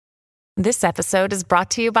This episode is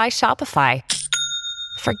brought to you by Shopify.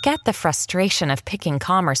 Forget the frustration of picking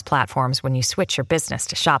commerce platforms when you switch your business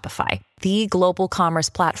to Shopify, the global commerce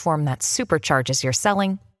platform that supercharges your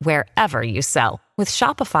selling wherever you sell. With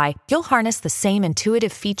Shopify, you'll harness the same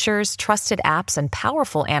intuitive features, trusted apps, and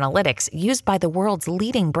powerful analytics used by the world's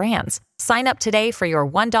leading brands. Sign up today for your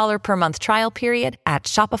 $1 per month trial period at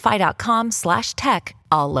shopify.com/tech,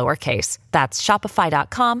 all lowercase. That's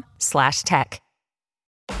shopify.com/tech.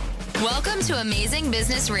 Welcome to Amazing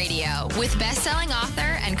Business Radio with best-selling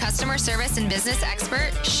author and customer service and business expert,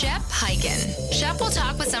 Shep Hyken. Shep will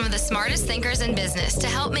talk with some of the smartest thinkers in business to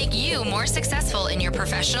help make you more successful in your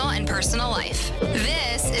professional and personal life.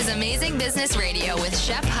 This is Amazing Business Radio with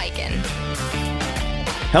Shep Hyken.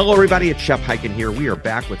 Hello, everybody. It's Shep Hyken here. We are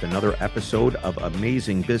back with another episode of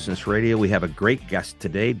Amazing Business Radio. We have a great guest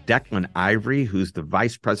today. Declan Ivory, who's the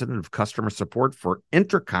Vice President of Customer Support for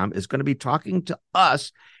Intercom, is going to be talking to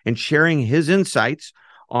us and sharing his insights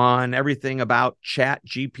on everything about Chat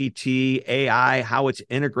GPT, AI, how it's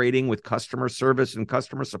integrating with customer service and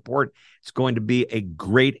customer support. It's going to be a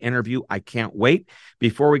great interview. I can't wait.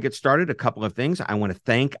 Before we get started, a couple of things. I want to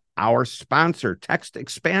thank our sponsor, Text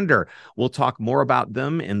Expander. We'll talk more about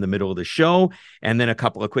them in the middle of the show. And then a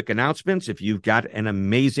couple of quick announcements. If you've got an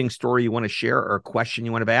amazing story you want to share or a question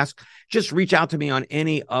you want to ask, just reach out to me on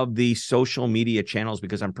any of the social media channels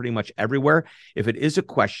because I'm pretty much everywhere. If it is a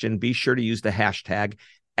question, be sure to use the hashtag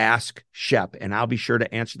Ask Shep, and I'll be sure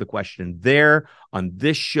to answer the question there on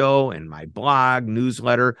this show and my blog,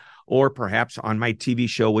 newsletter, or perhaps on my TV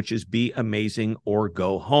show, which is Be Amazing or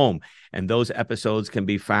Go Home. And those episodes can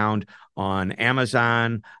be found on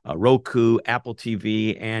Amazon, Roku, Apple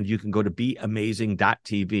TV, and you can go to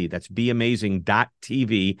beamazing.tv. That's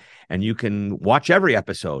beamazing.tv, and you can watch every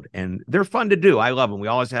episode. And they're fun to do. I love them. We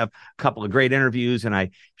always have a couple of great interviews, and I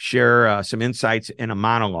share some insights in a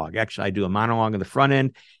monologue. Actually, I do a monologue in the front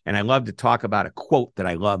end, and I love to talk about a quote that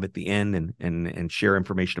I love at the end and share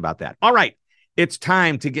information about that. All right. It's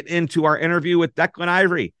time to get into our interview with Declan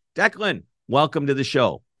Ivory. Declan, welcome to the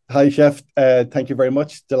show. Hi, Chef. Thank you very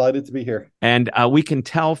much. Delighted to be here. And we can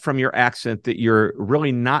tell from your accent that you're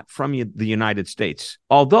really not from the United States.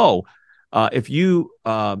 Although, if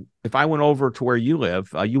I went over to where you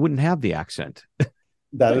live, you wouldn't have the accent.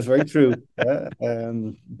 That is very true.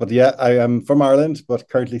 But yeah, I am from Ireland, but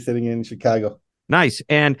currently sitting in Chicago. Nice.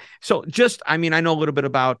 And so I know a little bit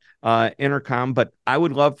about Intercom, but I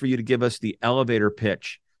would love for you to give us the elevator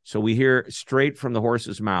pitch so we hear straight from the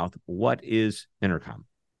horse's mouth. What is Intercom?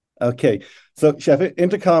 Okay. So, Chef,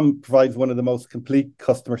 Intercom provides one of the most complete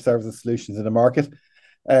customer services solutions in the market.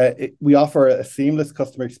 We offer a seamless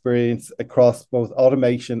customer experience across both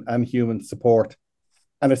automation and human support.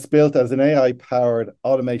 And it's built as an AI-powered,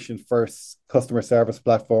 automation-first customer service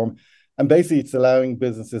platform. And basically, it's allowing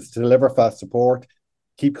businesses to deliver fast support,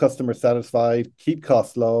 keep customers satisfied, keep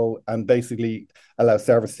costs low, and basically allow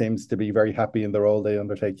service teams to be very happy in the role they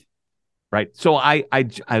undertake. Right. So I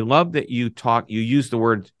love that you use the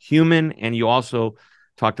word human, and you also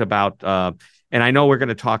talked about, and I know we're going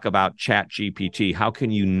to talk about Chat GPT. How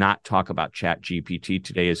can you not talk about Chat GPT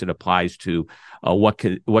today as it applies to what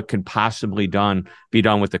can possibly be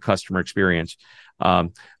done with the customer experience?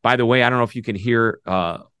 By the way, I don't know if you can hear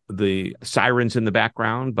the sirens in the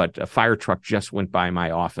background, but a fire truck just went by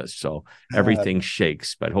my office, so everything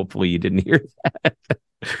shakes. But hopefully you didn't hear that.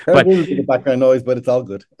 But the background noise, but it's all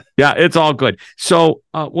good. Yeah, it's all good. So,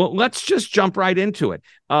 let's just jump right into it.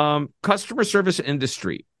 Customer service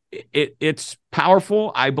industry, it's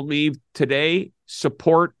powerful. I believe today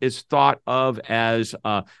support is thought of as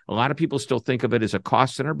a lot of people still think of it as a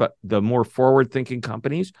cost center, but the more forward-thinking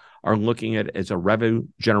companies are looking at it as a revenue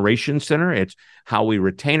generation center. It's how we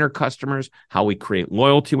retain our customers, how we create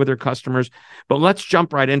loyalty with our customers. But let's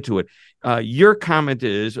jump right into it. Your comment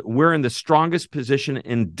is we're in the strongest position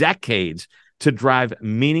in decades to drive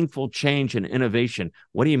meaningful change and innovation.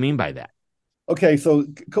 What do you mean by that? Okay, so a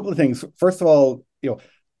couple of things. First of all,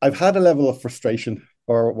 I've had a level of frustration,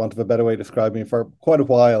 for want of a better way of describing it, for quite a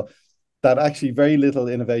while, that actually very little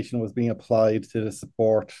innovation was being applied to the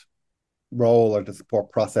support role or the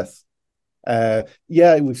support process.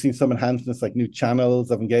 We've seen some enhancements like new channels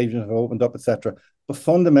of engagement have opened up, etc. But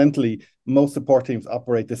fundamentally, most support teams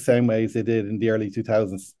operate the same way as they did in the early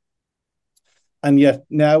 2000s. And yet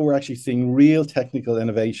now we're actually seeing real technical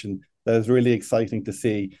innovation that is really exciting to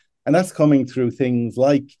see. And that's coming through things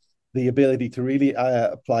like the ability to really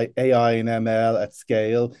apply AI and ML at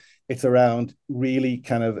scale. It's around really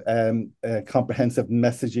kind of comprehensive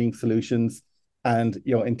messaging solutions and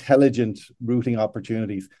intelligent routing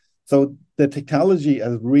opportunities. So the technology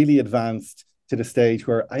has really advanced to the stage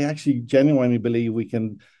where I actually genuinely believe we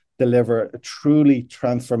can deliver a truly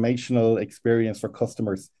transformational experience for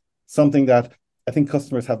customers, something that I think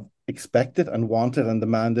customers have expected and wanted and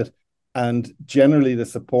demanded. And generally, the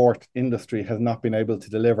support industry has not been able to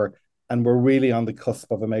deliver. And we're really on the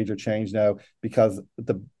cusp of a major change now, because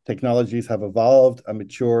the technologies have evolved and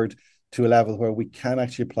matured to a level where we can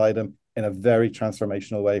actually apply them in a very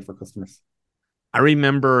transformational way for customers. I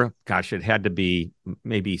remember, gosh, it had to be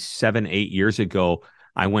maybe 7-8 years ago.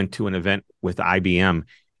 I went to an event with IBM,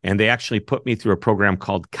 and they actually put me through a program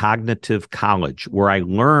called Cognitive College, where I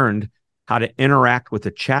learned how to interact with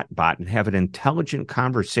a chat bot and have an intelligent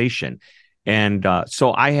conversation. And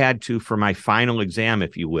so I had to, for my final exam,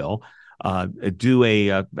 if you will, do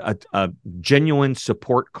a genuine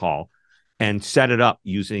support call and set it up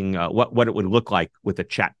using what it would look like with a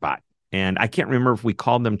chat bot. And I can't remember if we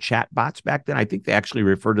called them chat bots back then. I think they actually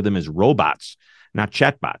referred to them as robots, not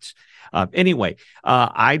chat bots. Anyway,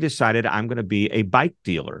 I decided I'm going to be a bike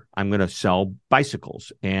dealer. I'm going to sell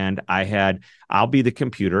bicycles. And I'll be the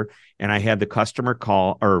computer. And I had the customer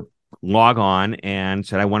call or log on and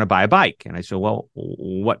said, I want to buy a bike. And I said, well,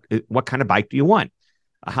 what kind of bike do you want?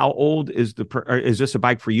 How old is is this a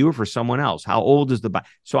bike for you or for someone else? How old is the bike?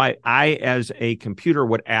 So I, as a computer,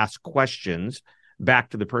 would ask questions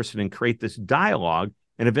back to the person and create this dialogue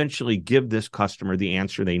and eventually give this customer the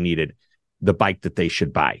answer they needed, the bike that they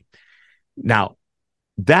should buy. Now,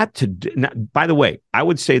 by the way, I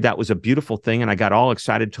would say that was a beautiful thing. And I got all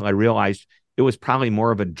excited till I realized it was probably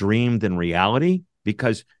more of a dream than reality,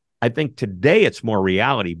 because I think today it's more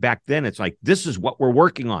reality. Back then, it's like, this is what we're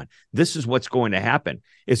working on. This is what's going to happen.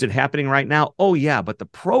 Is it happening right now? Oh, yeah. But the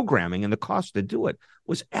programming and the cost to do it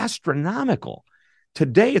was astronomical.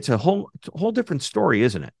 Today, it's a whole different story,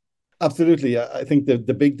 isn't it? Absolutely. I think the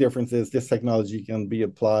big difference is this technology can be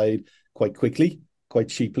applied quite quickly, quite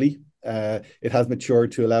cheaply. It has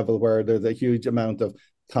matured to a level where there's a huge amount of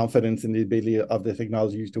confidence in the ability of the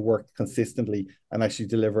technology to work consistently and actually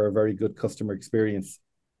deliver a very good customer experience.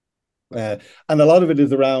 And a lot of it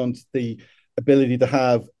is around the ability to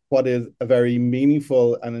have what is a very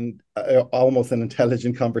meaningful and almost an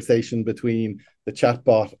intelligent conversation between the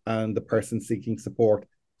chatbot and the person seeking support.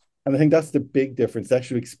 And I think that's the big difference. The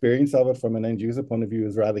actual experience of it from an end user point of view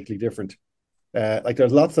is radically different. Like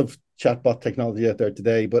there's lots of chatbot technology out there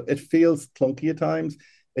today, but it feels clunky at times.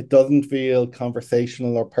 It doesn't feel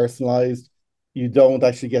conversational or personalized. You don't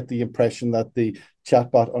actually get the impression that the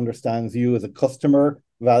chatbot understands you as a customer,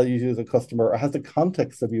 values you as a customer, or has the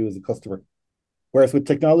context of you as a customer. Whereas with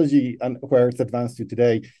technology and where it's advanced to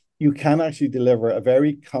today, you can actually deliver a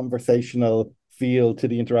very conversational feel to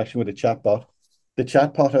the interaction with a chatbot. The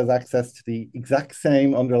chatbot has access to the exact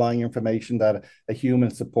same underlying information that a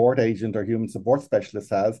human support agent or human support specialist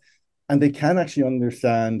has, and they can actually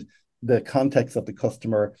understand the context of the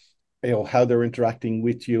customer, how they're interacting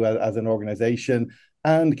with you as an organization,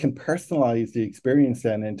 and can personalize the experience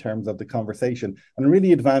then in terms of the conversation and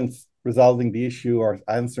really advance resolving the issue or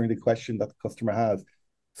answering the question that the customer has.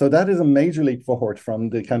 So that is a major leap forward from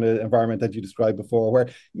the kind of environment that you described before, where,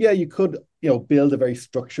 yeah, you could, build a very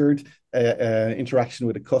structured interaction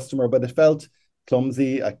with a customer, but it felt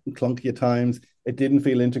clumsy, clunky at times. It didn't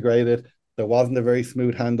feel integrated. There wasn't a very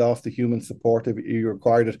smooth handoff to human support if you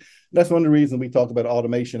required it. That's one of the reasons we talk about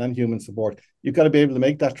automation and human support. You've got to be able to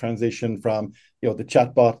make that transition from, the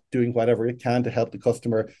chatbot doing whatever it can to help the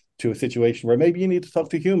customer to a situation where maybe you need to talk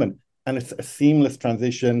to a human, and it's a seamless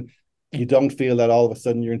transition. You don't feel that all of a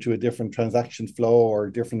sudden you're into a different transaction flow or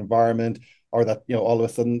a different environment, or that, all of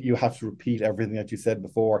a sudden you have to repeat everything that you said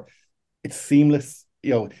before. It's seamless.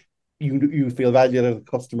 You feel valued as a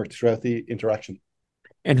customer throughout the interaction.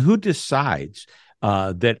 And who decides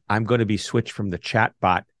that I'm going to be switched from the chat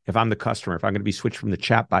bot? If I'm the customer, if I'm going to be switched from the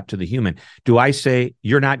chat bot to the human, do I say,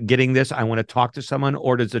 you're not getting this, I want to talk to someone?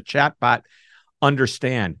 Or does the chat bot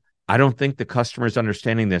understand, I don't think the customer is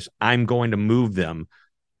understanding this, I'm going to move them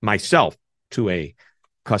myself to a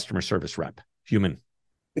customer service rep, human?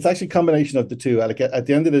 It's actually a combination of the two. Like at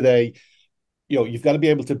the end of the day, you've got to be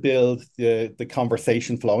able to build the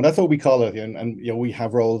conversation flow. And that's what we call it. And we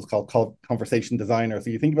have roles called conversation designer. So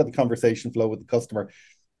you think about the conversation flow with the customer,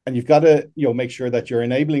 and you've got to, make sure that you're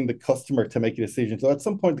enabling the customer to make a decision. So at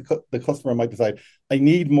some point, the customer might decide, I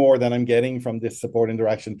need more than I'm getting from this support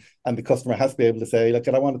interaction. And the customer has to be able to say, look,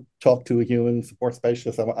 I want to talk to a human support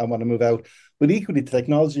specialist. I want to move out. But equally, the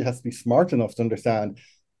technology has to be smart enough to understand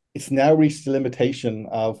it's now reached the limitation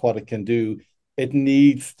of what it can do. It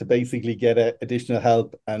needs to basically get additional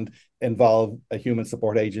help and involve a human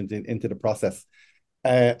support agent into the process.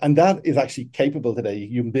 And that is actually capable today.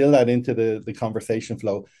 You can build that into the conversation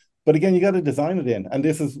flow. But again, you got to design it in. And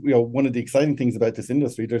this is, one of the exciting things about this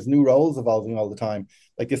industry. There's new roles evolving all the time.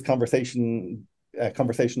 Like this conversation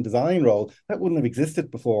design role, that wouldn't have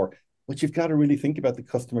existed before. But you've got to really think about the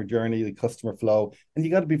customer journey, the customer flow, and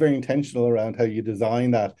you got to be very intentional around how you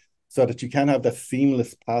design that so that you can have that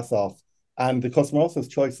seamless pass off. And the customer also has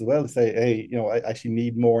choice as well to say, hey, I actually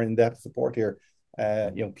need more in-depth support here.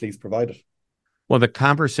 Please provide it. Well, the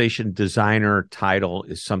conversation designer title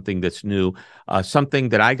is something that's new. Something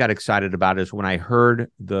that I got excited about is when I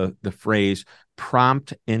heard the phrase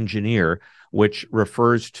prompt engineer, which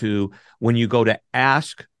refers to when you go to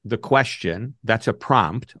ask the question, that's a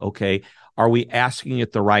prompt, okay? Are we asking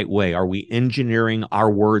it the right way? Are we engineering our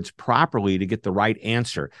words properly to get the right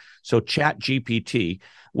answer? So ChatGPT,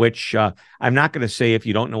 which I'm not going to say if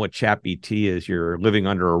you don't know what ChatGPT is, you're living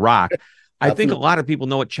under a rock. I think a lot of people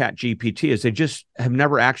know what ChatGPT is. They just have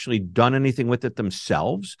never actually done anything with it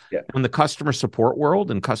themselves. Yeah. In the customer support world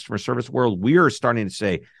and customer service world, we are starting to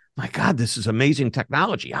say, my God, this is amazing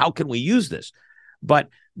technology. How can we use this? But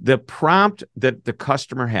the prompt that the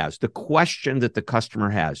customer has, the question that the customer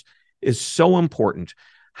has is so important.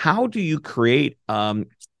 How do you create, I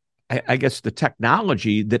guess, the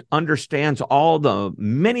technology that understands all the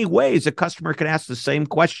many ways a customer can ask the same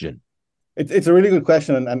question? It's a really good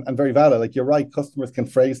question and very valid. Like you're right, customers can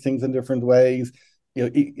phrase things in different ways.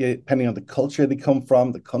 Depending on the culture they come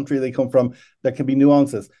from, the country they come from, there can be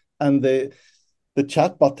nuances. And the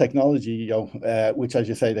chatbot technology, which, as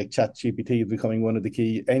you say, like ChatGPT is becoming one of the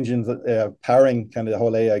key engines powering kind of the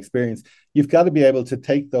whole AI experience. You've got to be able to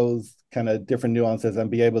take those kind of different nuances and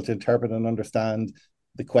be able to interpret and understand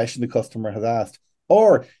the question the customer has asked.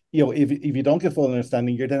 Or, if you don't get full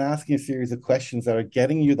understanding, you're then asking a series of questions that are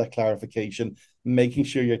getting you that clarification, making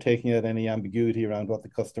sure you're taking out any ambiguity around what the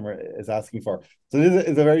customer is asking for. So this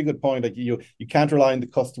is a very good point. Like you can't rely on the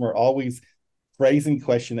customer always phrasing the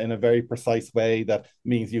question in a very precise way that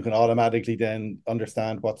means you can automatically then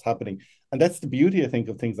understand what's happening. And that's the beauty, I think,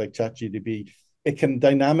 of things like ChatGPT. It can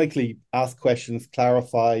dynamically ask questions,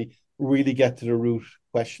 clarify, really get to the root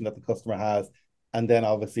question that the customer has, and then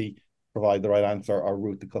obviously provide the right answer or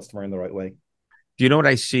route the customer in the right way. Do you know what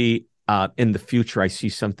I see in the future? I see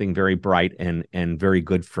something very bright and very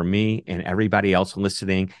good for me and everybody else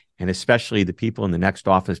listening, and especially the people in the next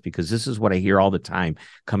office, because this is what I hear all the time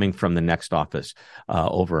coming from the next office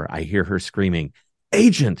over. I hear her screaming,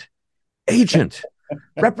 agent,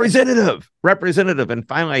 representative. And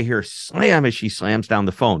finally I hear slam as she slams down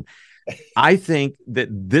the phone. I think that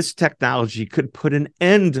this technology could put an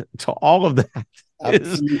end to all of that.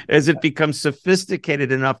 As it becomes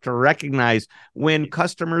sophisticated enough to recognize when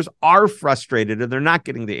customers are frustrated and they're not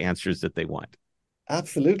getting the answers that they want.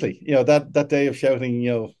 Absolutely. That day of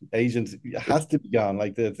shouting, agent has to be gone.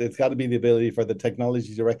 Like it's got to be the ability for the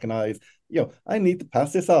technology to recognize, I need to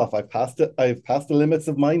pass this off. I've passed the limits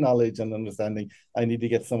of my knowledge and understanding. I need to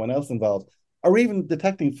get someone else involved. Or even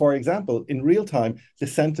detecting, for example, in real time, the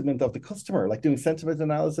sentiment of the customer, like doing sentiment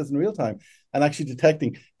analysis in real time and actually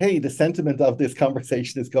detecting, hey, the sentiment of this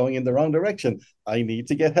conversation is going in the wrong direction. I need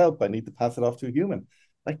to get help. I need to pass it off to a human.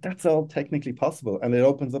 Like that's all technically possible. And it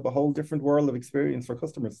opens up a whole different world of experience for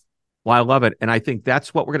customers. Well, I love it. And I think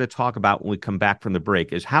that's what we're going to talk about when we come back from the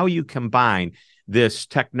break is how you combine this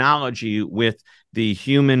technology with the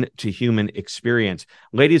human-to-human experience.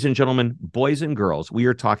 Ladies and gentlemen, boys and girls, we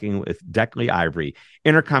are talking with Declan Ivory,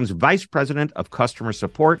 Intercom's Vice President of Customer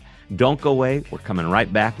Support. Don't go away. We're coming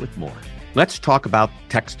right back with more. Let's talk about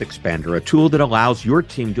Text Expander, a tool that allows your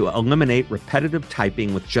team to eliminate repetitive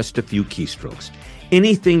typing with just a few keystrokes.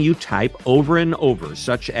 Anything you type over and over,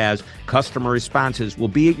 such as customer responses, will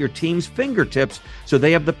be at your team's fingertips, so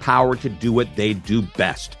they have the power to do what they do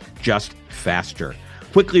best, just faster.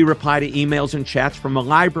 Quickly reply to emails and chats from a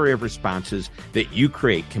library of responses that you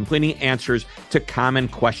create, completing answers to common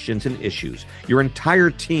questions and issues. Your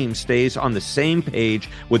entire team stays on the same page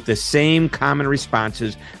with the same common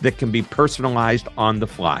responses that can be personalized on the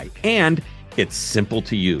fly. And it's simple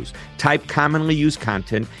to use. Type commonly used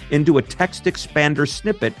content into a text expander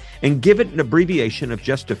snippet and give it an abbreviation of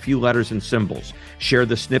just a few letters and symbols. Share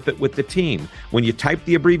the snippet with the team. When you type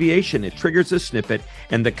the abbreviation, it triggers the snippet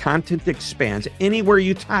and the content expands anywhere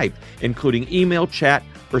you type, including email, chat,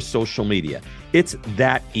 or social media. It's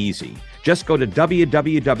that easy. Just go to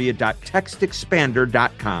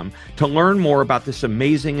www.textexpander.com to learn more about this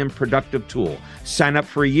amazing and productive tool. Sign up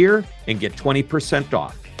for a year and get 20%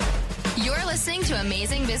 off. You're listening to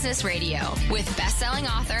Amazing Business Radio with best-selling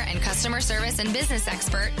author and customer service and business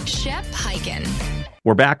expert, Shep Hyken.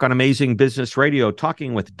 We're back on Amazing Business Radio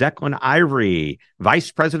talking with Declan Ivory,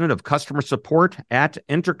 Vice President of Customer Support at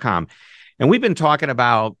Intercom. And we've been talking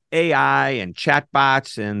about AI and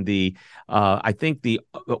chatbots and I think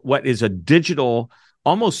what is a digital,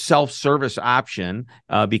 almost self-service option,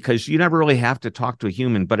 because you never really have to talk to a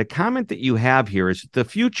human. But a comment that you have here is the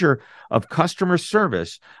future of customer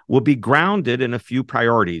service will be grounded in a few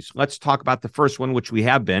priorities. Let's talk about the first one,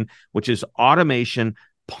 which is automation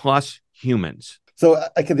plus humans. So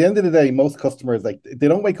like at the end of the day, most customers, like they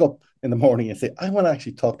don't wake up in the morning and say, I want to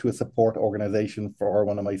actually talk to a support organization for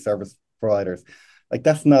one of my service providers. Like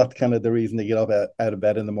that's not kind of the reason they get up out of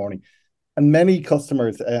bed in the morning. And many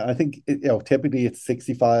customers, I think, typically it's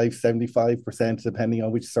 65, 75%, depending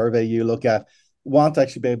on which survey you look at, want to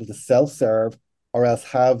actually be able to self-serve or else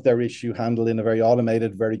have their issue handled in a very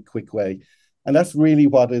automated, very quick way. And that's really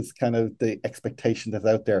what is kind of the expectation that's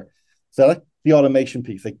out there. So like the automation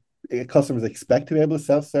piece, like customers expect to be able to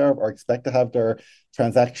self-serve or expect to have their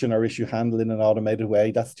transaction or issue handled in an automated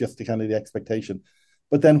way. That's just the expectation.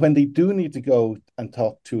 But then when they do need to go and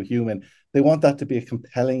talk to a human, they want that to be a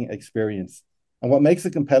compelling experience. And what makes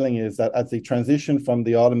it compelling is that as they transition from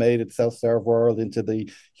the automated self-serve world into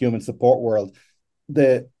the human support world,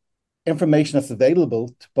 the information that's available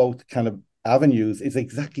to both kind of avenues is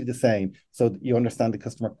exactly the same. So that you understand the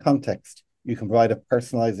customer context. You can provide a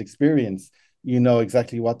personalized experience. You know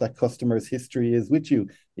exactly what that customer's history is with you,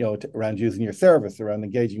 around using your service, around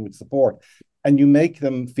engaging with support. And you make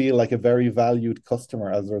them feel like a very valued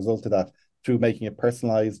customer as a result of that through making it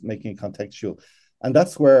personalized, making it contextual. And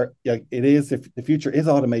that's where it is, if the future is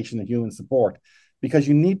automation and human support, because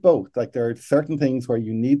you need both. Like there are certain things where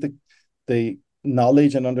you need the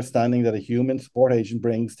knowledge and understanding that a human support agent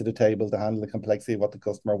brings to the table to handle the complexity of what the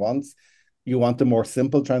customer wants. You want the more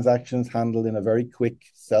simple transactions handled in a very quick,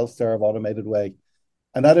 self-serve, automated way.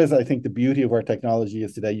 And that is, I think, the beauty of where technology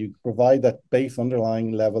is today. You provide that base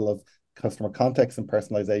underlying level of customer context and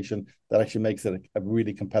personalization that actually makes it a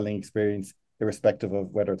really compelling experience, irrespective of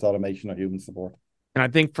whether it's automation or human support. And I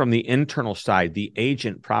think from the internal side, the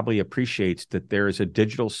agent probably appreciates that there is a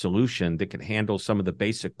digital solution that can handle some of the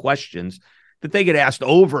basic questions that they get asked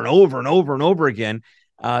over and over and over and over again,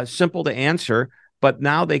 simple to answer. But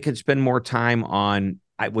now they can spend more time on,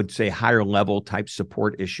 I would say, higher level type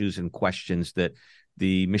support issues and questions that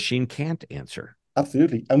the machine can't answer.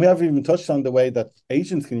 Absolutely. And we haven't even touched on the way that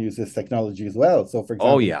agents can use this technology as well. So for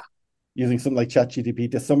example, using something like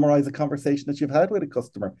ChatGPT to summarize a conversation that you've had with a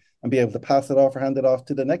customer and be able to pass it off or hand it off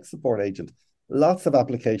to the next support agent. Lots of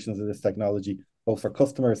applications of this technology, both for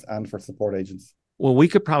customers and for support agents. Well, we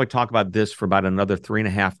could probably talk about this for about another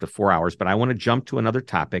 3.5 to 4 hours, but I want to jump to another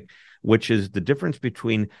topic, which is the difference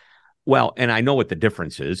between, and I know what the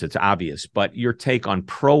difference is, it's obvious, but your take on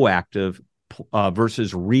proactive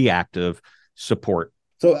versus reactive support.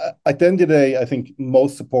 So at the end of the day, I think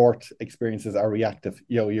most support experiences are reactive.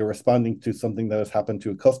 You're responding to something that has happened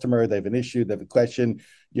to a customer. They have an issue, they have a question.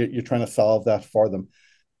 You're trying to solve that for them.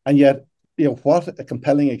 And yet, what a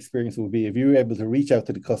compelling experience would be if you were able to reach out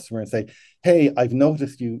to the customer and say, hey, I've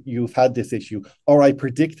noticed you've had this issue, or I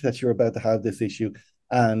predict that you're about to have this issue.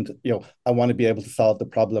 And, I want to be able to solve the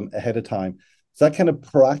problem ahead of time. So that kind of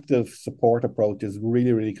proactive support approach is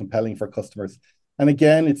really, really compelling for customers. And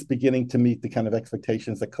again, it's beginning to meet the kind of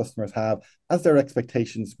expectations that customers have as their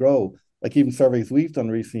expectations grow. Like even surveys we've done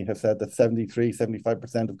recently have said that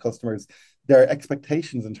 75% of customers, their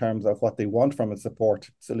expectations in terms of what they want from a support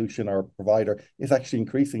solution or provider is actually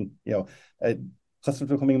increasing.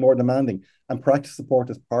 Customers are becoming more demanding, and practice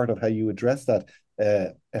support is part of how you address that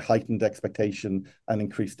a heightened expectation and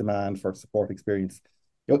increased demand for support experience.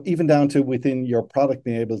 Even down to within your product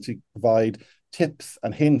being able to provide tips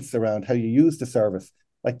and hints around how you use the service.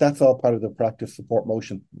 Like that's all part of the practice support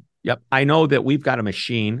motion. Yep. I know that we've got a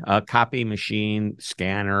machine, a copy machine,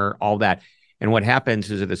 scanner, all that. And what happens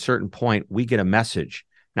is at a certain point, we get a message,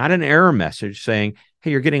 not an error message saying,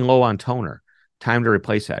 hey, you're getting low on toner. Time to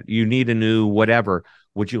replace that. You need a new whatever.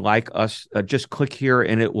 Would you like us? Just click here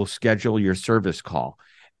and it will schedule your service call.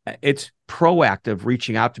 It's proactive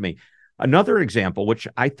reaching out to me. Another example, which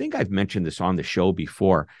I think I've mentioned this on the show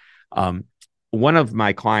before. One of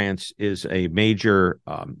my clients is a major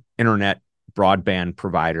internet broadband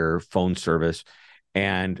provider, phone service,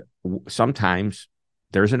 and sometimes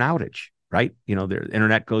there's an outage, right? The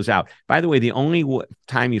internet goes out. By the way, the only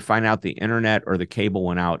time you find out the internet or the cable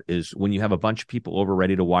went out is when you have a bunch of people over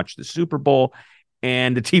ready to watch the Super Bowl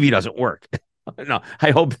and the TV doesn't work. No,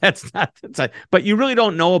 I hope that's not, but you really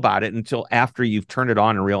don't know about it until after you've turned it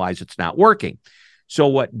on and realize it's not working. So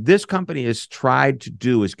what this company has tried to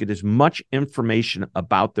do is get as much information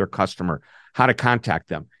about their customer, how to contact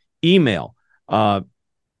them, email,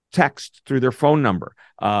 text through their phone number,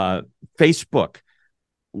 Facebook,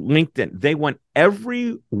 LinkedIn. They want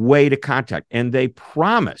every way to contact, and they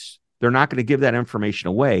promise they're not going to give that information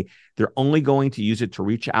away. They're only going to use it to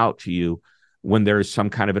reach out to you when there's some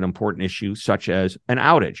kind of an important issue, such as an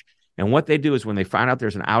outage. And what they do is when they find out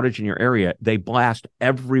there's an outage in your area, they blast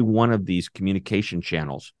every one of these communication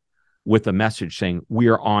channels with a message saying, we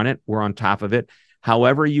are on it, we're on top of it.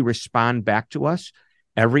 However you respond back to us,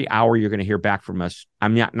 every hour you're going to hear back from us.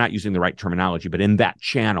 I'm not using the right terminology, but in that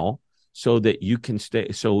channel, so that you can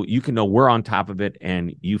know we're on top of it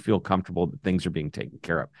and you feel comfortable that things are being taken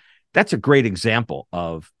care of. That's a great example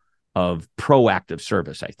of proactive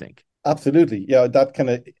service, I think. Absolutely. Yeah, that kind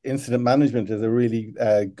of incident management is a really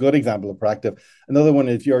good example of proactive. Another one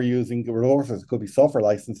is you're using resources, it could be software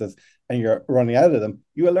licenses, and you're running out of them.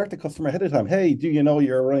 You alert the customer ahead of time. Hey, do you know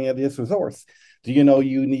you're running out of this resource? Do you know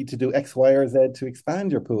you need to do X, Y, or Z to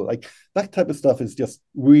expand your pool? Like that type of stuff is just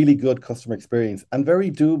really good customer experience and very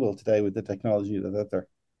doable today with the technology that's out there.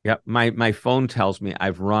 Yeah, my phone tells me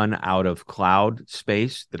I've run out of cloud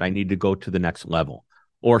space, that I need to go to the next level.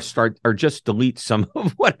 Or just delete some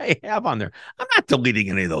of what I have on there. I'm not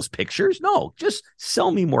deleting any of those pictures. No, just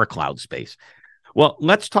sell me more cloud space. Well,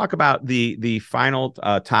 let's talk about the final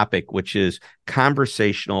topic, which is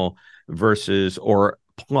conversational versus or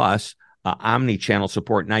plus omni-channel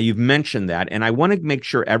support. Now, you've mentioned that, and I want to make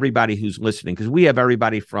sure everybody who's listening, because we have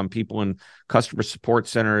everybody from people in customer support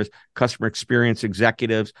centers, customer experience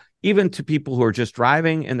executives, even to people who are just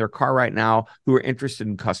driving in their car right now who are interested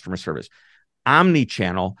in customer service.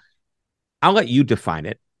 Omni-channel, I'll let you define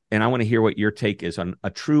it, and I want to hear what your take is on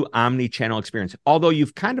a true omni-channel experience. Although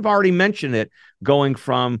you've kind of already mentioned it, going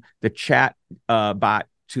from the chat bot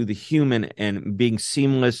to the human and being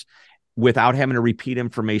seamless without having to repeat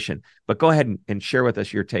information. But go ahead and share with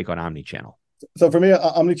us your take on omni-channel. So for me,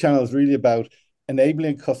 omni-channel is really about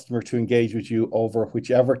enabling a customer to engage with you over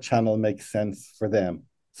whichever channel makes sense for them.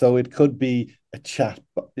 So it could be a chat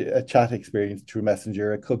experience through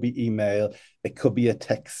Messenger. It could be email. It could be a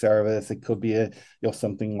text service. It could be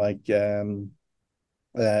something like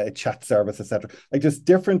a chat service, etc. Like just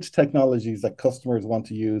different technologies that customers want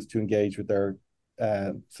to use to engage with their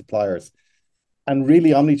suppliers. And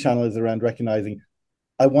really, omnichannel is around recognizing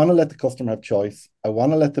I want to let the customer have choice. I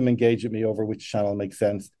want to let them engage with me over which channel makes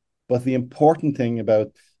sense. But the important thing about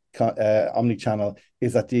omnichannel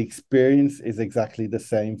is that the experience is exactly the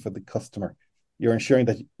same for the customer. You're ensuring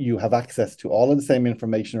that you have access to all of the same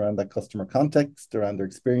information around that customer context, around their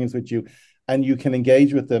experience with you, and you can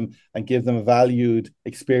engage with them and give them a valued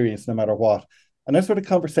experience no matter what. And that's where the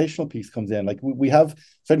conversational piece comes in. Like we have,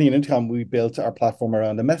 certainly in Intercom, we built our platform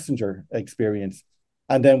around the messenger experience.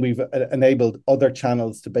 And then we've enabled other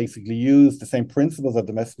channels to basically use the same principles of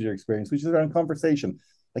the messenger experience, which is around conversation.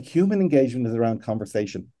 Like human engagement is around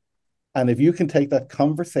conversation. And if you can take that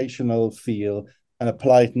conversational feel and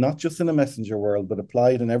apply it not just in a messenger world, but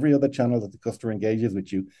apply it in every other channel that the customer engages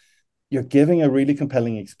with you, you're giving a really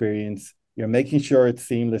compelling experience. You're making sure it's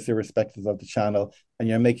seamless irrespective of the channel, and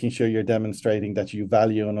you're making sure you're demonstrating that you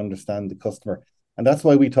value and understand the customer. And that's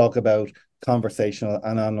why we talk about conversational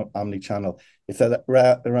and omni-channel. It's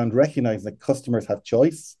around recognizing that customers have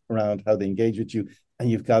choice around how they engage with you, and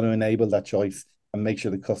you've got to enable that choice and make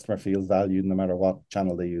sure the customer feels valued no matter what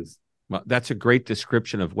channel they use. Well, that's a great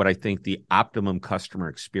description of what I think the optimum customer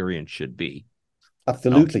experience should be.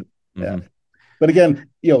 Absolutely. Oh. Yeah. But again,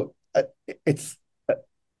 it's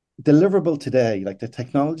deliverable today. Like the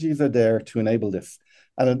technologies are there to enable this.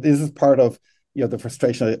 And this is part of the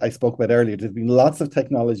frustration I spoke about earlier. There's been lots of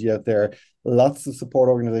technology out there. Lots of support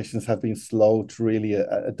organizations have been slow to really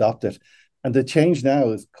adopt it. And the change now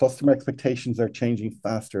is customer expectations are changing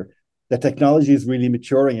faster. The technology is really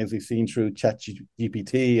maturing, as we've seen through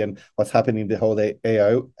ChatGPT and what's happening in the whole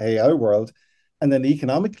AI world. And then the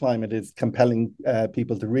economic climate is compelling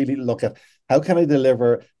people to really look at how can I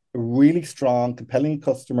deliver a really strong, compelling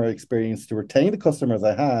customer experience to retain the customers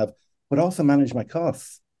I have, but also manage my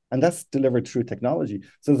costs. And that's delivered through technology.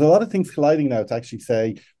 So there's a lot of things colliding now to actually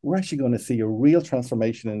say, we're actually going to see a real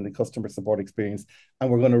transformation in the customer support experience.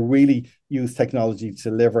 And we're going to really use technology to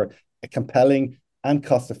deliver a compelling and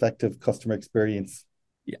cost-effective customer experience.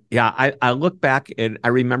 Yeah, I look back and I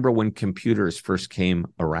remember when computers first came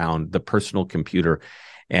around, the personal computer,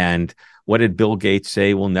 and what did Bill Gates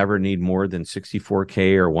say? We'll never need more than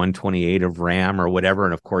 64K or 128 of RAM or whatever.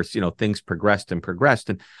 And of course, things progressed and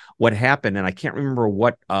progressed. And what happened, and I can't remember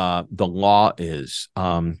what the law is.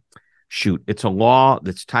 It's a law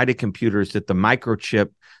that's tied to computers that the microchip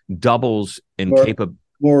doubles in capability.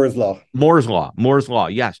 Moore's law. Moore's law,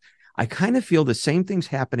 yes. I kind of feel the same thing's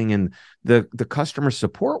happening in the customer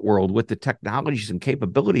support world with the technologies and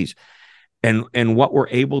capabilities and what we're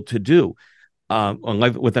able to do.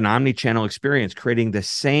 with an omni-channel experience, creating the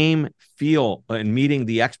same feel and meeting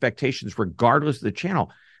the expectations regardless of the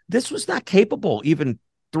channel. This was not capable even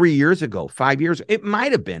 3 years ago, 5 years. It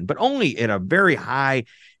might have been, but only at a very high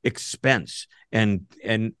expense, and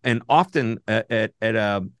often at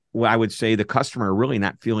a, well, I would say the customer really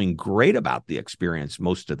not feeling great about the experience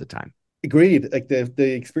most of the time. Agreed. Like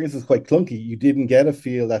the experience was quite clunky. You didn't get a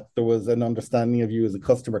feel that there was an understanding of you as a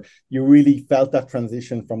customer. You really felt that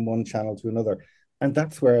transition from one channel to another. And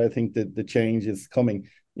that's where I think that the change is coming.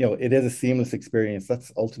 It is a seamless experience.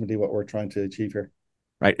 That's ultimately what we're trying to achieve here.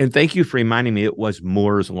 Right. And thank you for reminding me it was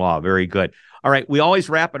Moore's Law. Very good. All right. We always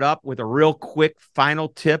wrap it up with a real quick final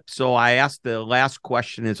tip. So I asked the last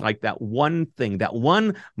question is like that one thing, that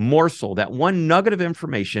one morsel, that one nugget of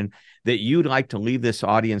information that you'd like to leave this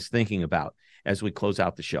audience thinking about as we close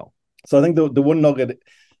out the show. So I think the one nugget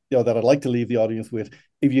that I'd like to leave the audience with,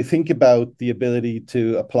 if you think about the ability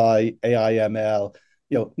to apply AI ML,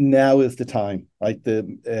 now is the time, right?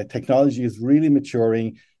 The technology is really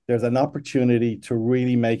maturing. There's an opportunity to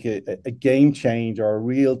really make a game change or a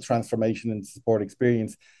real transformation in the support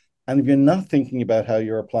experience. And if you're not thinking about how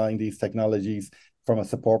you're applying these technologies from a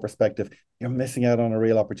support perspective, you're missing out on a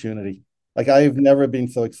real opportunity. Like, I've never been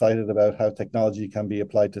so excited about how technology can be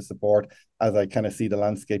applied to support as I kind of see the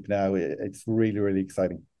landscape now. It's really, really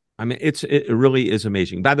exciting. I mean, it really is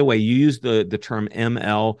amazing. By the way, you used the term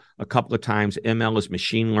ML a couple of times. ML is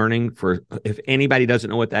machine learning. For if anybody doesn't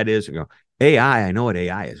know what that is, you go, AI, I know what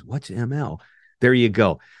AI is. What's ML? There you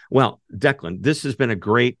go. Well, Declan, this has been a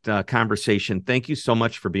great conversation. Thank you so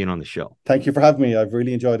much for being on the show. Thank you for having me. I've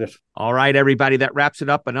really enjoyed it. All right, everybody, that wraps it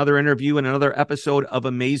up. Another interview and another episode of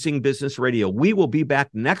Amazing Business Radio. We will be back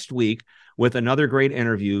next week with another great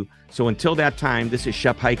interview. So until that time, this is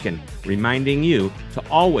Shep Hyken reminding you to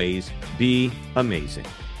always be amazing.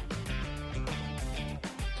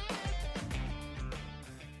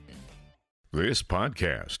 This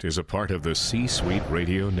podcast is a part of the C-Suite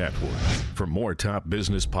Radio Network. For more top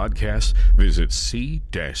business podcasts, visit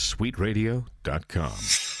c-suiteradio.com.